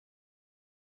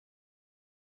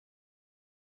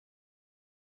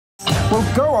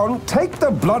Well, go on, take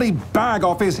the bloody bag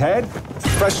off his head.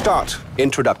 Fresh start.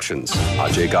 Introductions.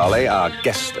 RJ Gale, our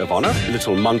guest of honor.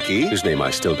 Little monkey, whose name I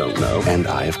still don't know. And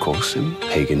I, of course, am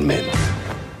Pagan Min.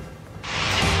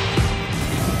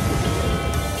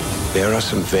 There are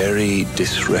some very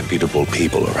disreputable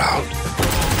people around.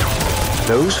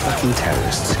 Those fucking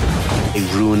terrorists, they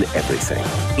ruin everything.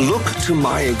 Look to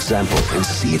my example and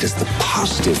see it as the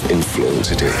positive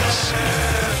influence it is.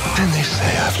 And they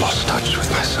say I've lost touch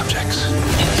with my subjects.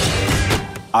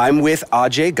 I'm with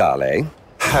RJ Gale.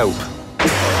 Help.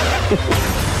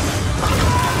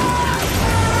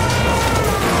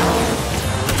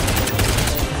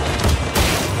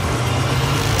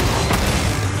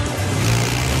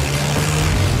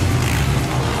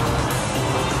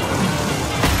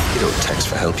 You don't text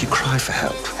for help, you cry for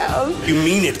help. Help. You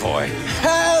mean it, boy.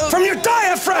 Help. From your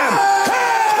diaphragm! Help!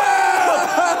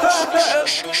 Shh,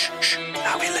 shh, shh, shh.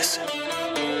 Now we listen.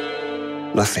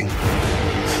 Nothing.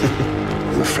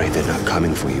 I'm afraid they're not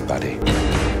coming for you, buddy.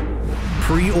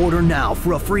 Pre-order now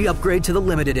for a free upgrade to the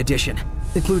limited edition.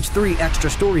 Includes 3 extra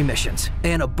story missions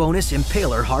and a bonus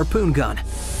Impaler harpoon gun.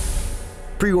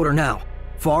 Pre-order now.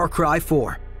 Far Cry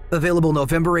 4. Available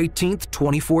November 18th,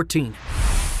 2014.